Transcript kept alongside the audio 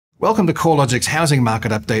Welcome to CoreLogic's housing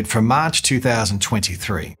market update for March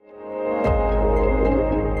 2023.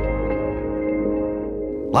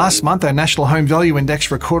 Last month, our National Home Value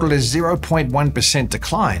Index recorded a 0.1%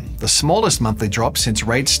 decline, the smallest monthly drop since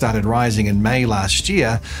rates started rising in May last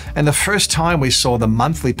year, and the first time we saw the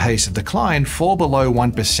monthly pace of decline fall below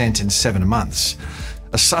 1% in 7 months.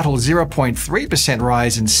 A subtle 0.3%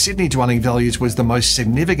 rise in Sydney dwelling values was the most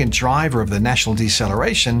significant driver of the national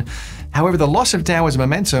deceleration. However, the loss of downwards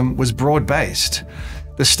momentum was broad-based.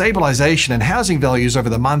 The stabilisation in housing values over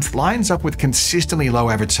the month lines up with consistently low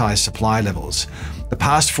advertised supply levels. The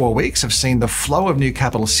past 4 weeks have seen the flow of new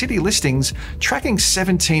capital city listings tracking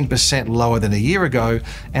 17% lower than a year ago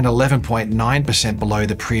and 11.9% below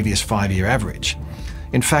the previous 5-year average.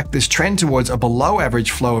 In fact, this trend towards a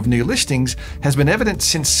below-average flow of new listings has been evident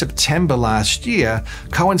since September last year,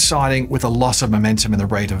 coinciding with a loss of momentum in the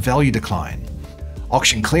rate of value decline.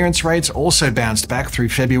 Auction clearance rates also bounced back through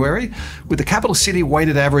February, with the capital city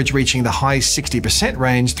weighted average reaching the high 60%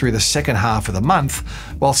 range through the second half of the month,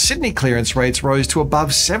 while Sydney clearance rates rose to above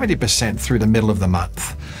 70% through the middle of the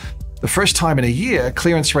month. The first time in a year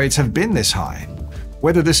clearance rates have been this high.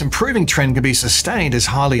 Whether this improving trend can be sustained is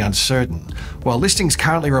highly uncertain. While listings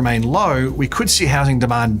currently remain low, we could see housing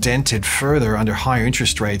demand dented further under higher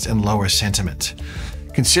interest rates and lower sentiment.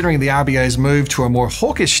 Considering the RBA's move to a more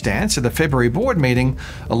hawkish stance at the February board meeting,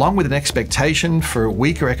 along with an expectation for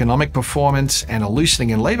weaker economic performance and a loosening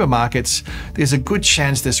in labour markets, there's a good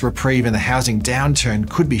chance this reprieve in the housing downturn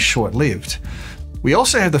could be short-lived. We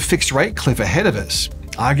also have the fixed rate cliff ahead of us.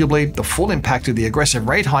 Arguably, the full impact of the aggressive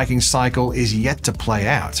rate hiking cycle is yet to play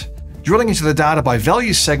out. Drilling into the data by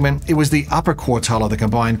value segment, it was the upper quartile of the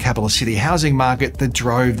combined capital city housing market that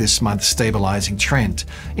drove this month's stabilising trend,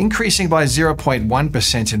 increasing by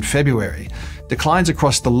 0.1% in February. Declines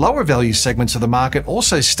across the lower value segments of the market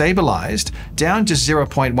also stabilised, down to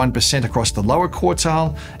 0.1% across the lower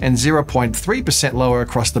quartile and 0.3% lower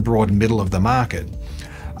across the broad middle of the market.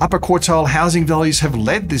 Upper quartile housing values have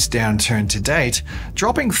led this downturn to date,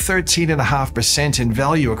 dropping 13.5% in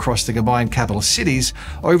value across the combined capital cities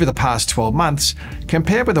over the past 12 months,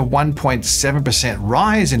 compared with a 1.7%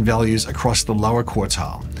 rise in values across the lower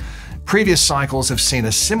quartile. Previous cycles have seen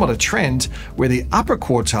a similar trend, where the upper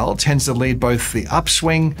quartile tends to lead both the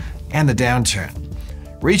upswing and the downturn.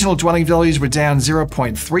 Regional dwelling values were down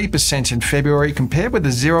 0.3% in February, compared with a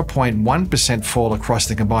 0.1% fall across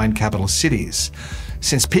the combined capital cities.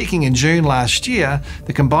 Since peaking in June last year,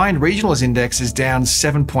 the combined regionals index is down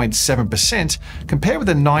 7.7%, compared with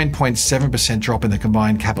a 9.7% drop in the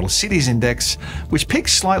combined capital cities index, which peaked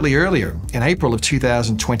slightly earlier in April of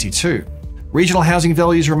 2022. Regional housing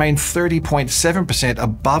values remain 30.7%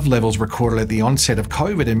 above levels recorded at the onset of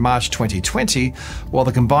COVID in March 2020, while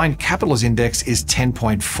the combined capitals index is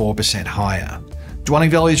 10.4% higher. Dwelling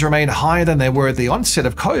values remain higher than they were at the onset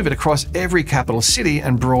of COVID across every capital city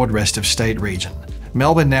and broad rest of state region.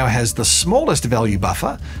 Melbourne now has the smallest value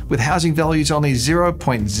buffer, with housing values only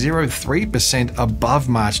 0.03% above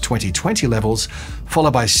March 2020 levels,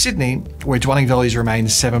 followed by Sydney, where dwelling values remain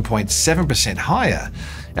 7.7% higher.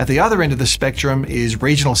 At the other end of the spectrum is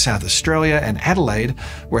regional South Australia and Adelaide,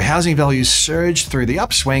 where housing values surged through the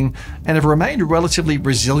upswing and have remained relatively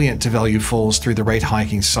resilient to value falls through the rate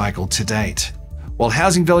hiking cycle to date. While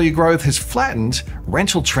housing value growth has flattened,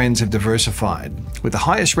 rental trends have diversified, with the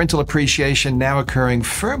highest rental appreciation now occurring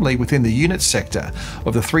firmly within the unit sector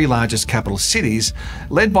of the 3 largest capital cities,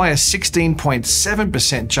 led by a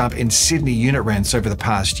 16.7% jump in Sydney unit rents over the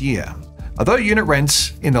past year. Although unit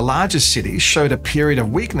rents in the largest cities showed a period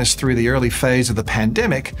of weakness through the early phase of the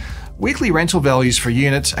pandemic, weekly rental values for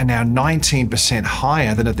units are now 19%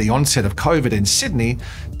 higher than at the onset of COVID in Sydney,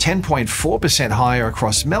 10.4% higher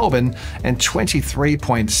across Melbourne, and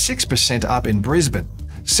 23.6% up in Brisbane.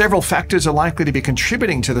 Several factors are likely to be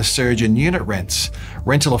contributing to the surge in unit rents.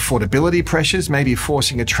 Rental affordability pressures may be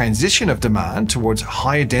forcing a transition of demand towards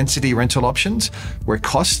higher density rental options, where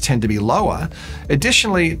costs tend to be lower.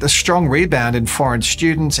 Additionally, the strong rebound in foreign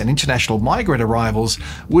students and international migrant arrivals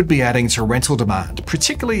would be adding to rental demand,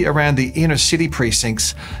 particularly around the inner city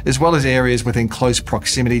precincts, as well as areas within close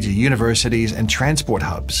proximity to universities and transport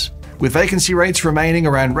hubs. With vacancy rates remaining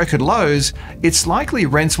around record lows, it's likely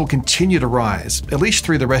rents will continue to rise, at least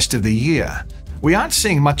through the rest of the year. We aren't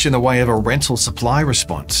seeing much in the way of a rental supply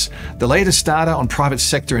response. The latest data on private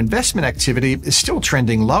sector investment activity is still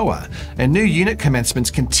trending lower, and new unit commencements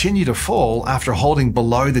continue to fall after holding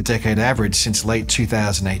below the decade average since late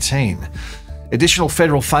 2018. Additional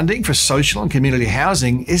federal funding for social and community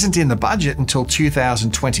housing isn't in the budget until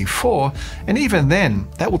 2024, and even then,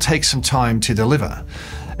 that will take some time to deliver.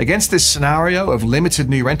 Against this scenario of limited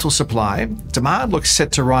new rental supply, demand looks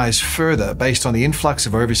set to rise further based on the influx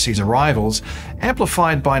of overseas arrivals,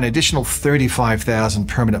 amplified by an additional 35,000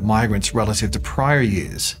 permanent migrants relative to prior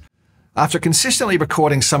years. After consistently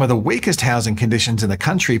recording some of the weakest housing conditions in the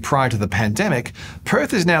country prior to the pandemic,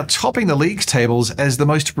 Perth is now topping the league's tables as the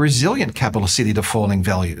most resilient capital city to falling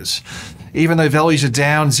values. Even though values are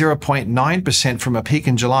down 0.9% from a peak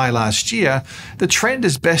in July last year, the trend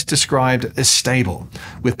is best described as stable,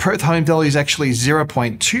 with Perth home values actually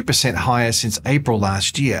 0.2% higher since April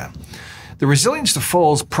last year. The resilience to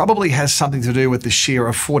falls probably has something to do with the sheer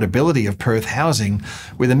affordability of Perth housing,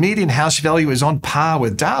 where the median house value is on par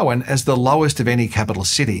with Darwin as the lowest of any capital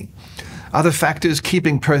city. Other factors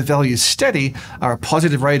keeping Perth values steady are a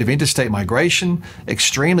positive rate of interstate migration,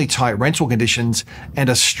 extremely tight rental conditions, and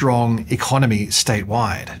a strong economy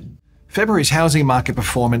statewide. February's housing market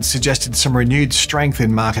performance suggested some renewed strength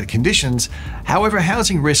in market conditions. However,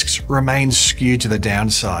 housing risks remain skewed to the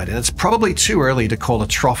downside, and it's probably too early to call a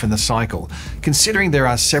trough in the cycle, considering there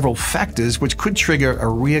are several factors which could trigger a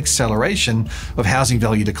re-acceleration of housing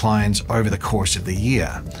value declines over the course of the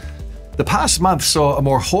year. The past month saw a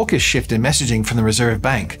more hawkish shift in messaging from the Reserve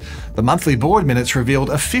Bank. The monthly board minutes revealed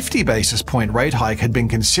a 50 basis point rate hike had been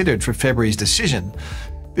considered for February's decision.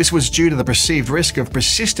 This was due to the perceived risk of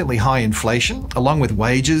persistently high inflation, along with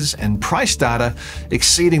wages and price data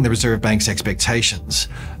exceeding the Reserve Bank's expectations.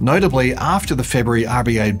 Notably, after the February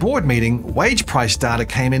RBA board meeting, wage price data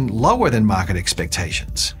came in lower than market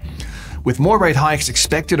expectations. With more rate hikes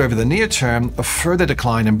expected over the near term, a further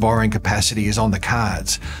decline in borrowing capacity is on the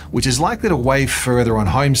cards, which is likely to weigh further on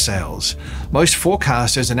home sales. Most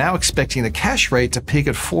forecasters are now expecting the cash rate to peak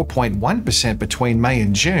at 4.1% between May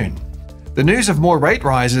and June. The news of more rate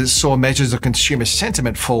rises saw measures of consumer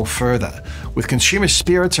sentiment fall further. With consumer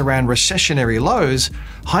spirits around recessionary lows,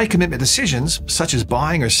 high commitment decisions, such as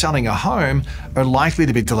buying or selling a home, are likely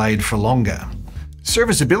to be delayed for longer.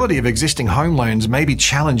 Serviceability of existing home loans may be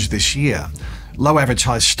challenged this year. Low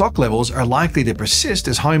advertised stock levels are likely to persist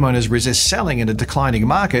as homeowners resist selling in a declining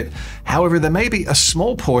market. However, there may be a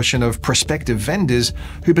small portion of prospective vendors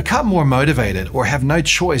who become more motivated or have no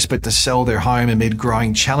choice but to sell their home amid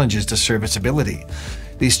growing challenges to serviceability.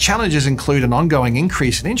 These challenges include an ongoing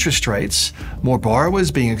increase in interest rates, more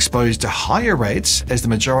borrowers being exposed to higher rates as the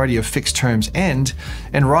majority of fixed terms end,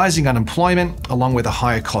 and rising unemployment along with a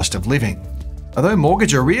higher cost of living. Although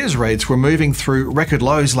mortgage arrears rates were moving through record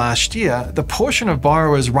lows last year, the portion of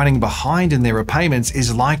borrowers running behind in their repayments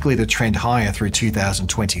is likely to trend higher through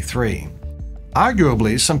 2023.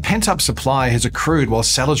 Arguably, some pent-up supply has accrued while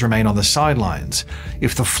sellers remain on the sidelines.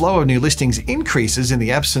 If the flow of new listings increases in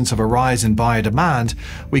the absence of a rise in buyer demand,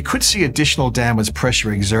 we could see additional downwards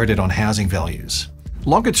pressure exerted on housing values.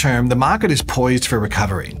 Longer term, the market is poised for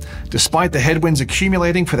recovery. Despite the headwinds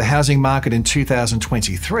accumulating for the housing market in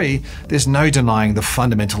 2023, there's no denying the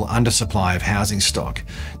fundamental undersupply of housing stock.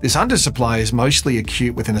 This undersupply is mostly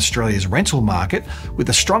acute within Australia's rental market, with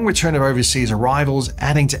a strong return of overseas arrivals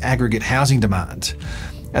adding to aggregate housing demand.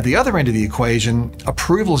 At the other end of the equation,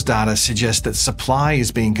 approvals data suggests that supply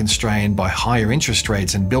is being constrained by higher interest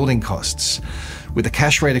rates and building costs. With the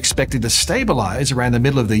cash rate expected to stabilize around the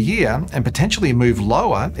middle of the year and potentially move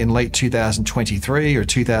lower in late 2023 or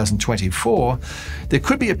 2024, there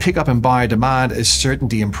could be a pickup in buyer demand as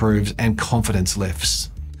certainty improves and confidence lifts.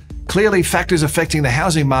 Clearly, factors affecting the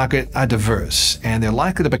housing market are diverse, and they're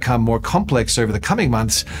likely to become more complex over the coming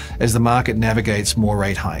months as the market navigates more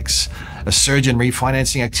rate hikes, a surge in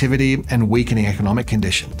refinancing activity, and weakening economic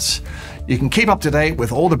conditions. You can keep up to date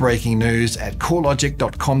with all the breaking news at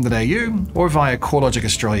corelogic.com.au or via CoreLogic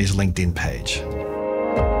Australia's LinkedIn page.